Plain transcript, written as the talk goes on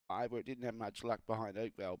where it didn't have much luck behind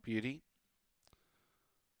Oakvale Beauty.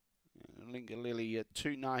 Linga Lily at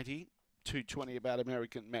 290, 220 about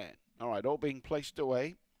American Man. All right, all being placed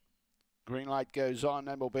away. Green light goes on.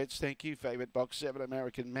 No more bets, thank you. Favourite box 7,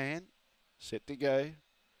 American Man. Set to go.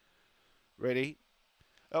 Ready.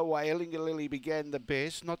 Away, Linga Lily began the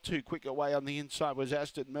best. Not too quick away on the inside was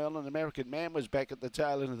Aston Merlin. American Man was back at the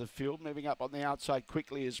tail end of the field. Moving up on the outside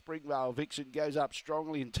quickly as Springvale Vixen goes up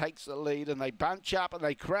strongly and takes the lead. And they bunch up and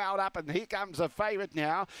they crowd up. And here comes the favourite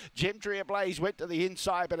now. Gemtree Ablaze went to the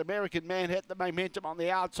inside, but American Man had the momentum on the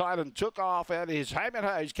outside and took off. And his Home and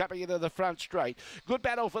Hose coming into the front straight. Good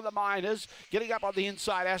battle for the Miners. Getting up on the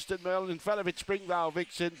inside, Aston Merlin. In front of it, Springvale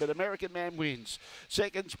Vixen. But American Man wins.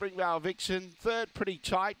 Second, Springvale Vixen. Third, pretty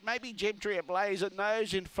tight. Maybe Gemtree Ablaze at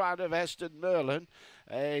nose in front of Aston Merlin.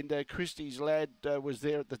 And Christie's Lad was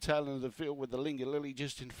there at the tail end of the field with the Linga Lily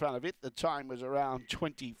just in front of it. The time was around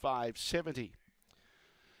 25.70.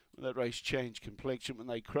 That race changed complexion when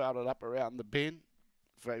they crowded up around the bend.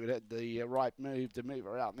 Favourite had the right move to move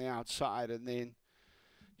around the outside and then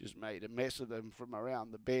just made a mess of them from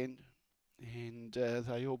around the bend. And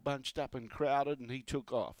they all bunched up and crowded and he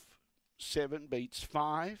took off. 7 beats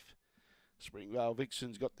 5. Springvale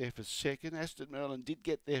Vixen's got there for second. Aston Merlin did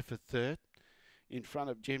get there for third in front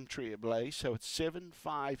of Gemtree Ablaze. So it's 7,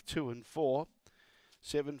 5, 2 and 4.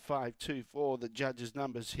 7, 5, 2, 4, the judges'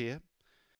 numbers here.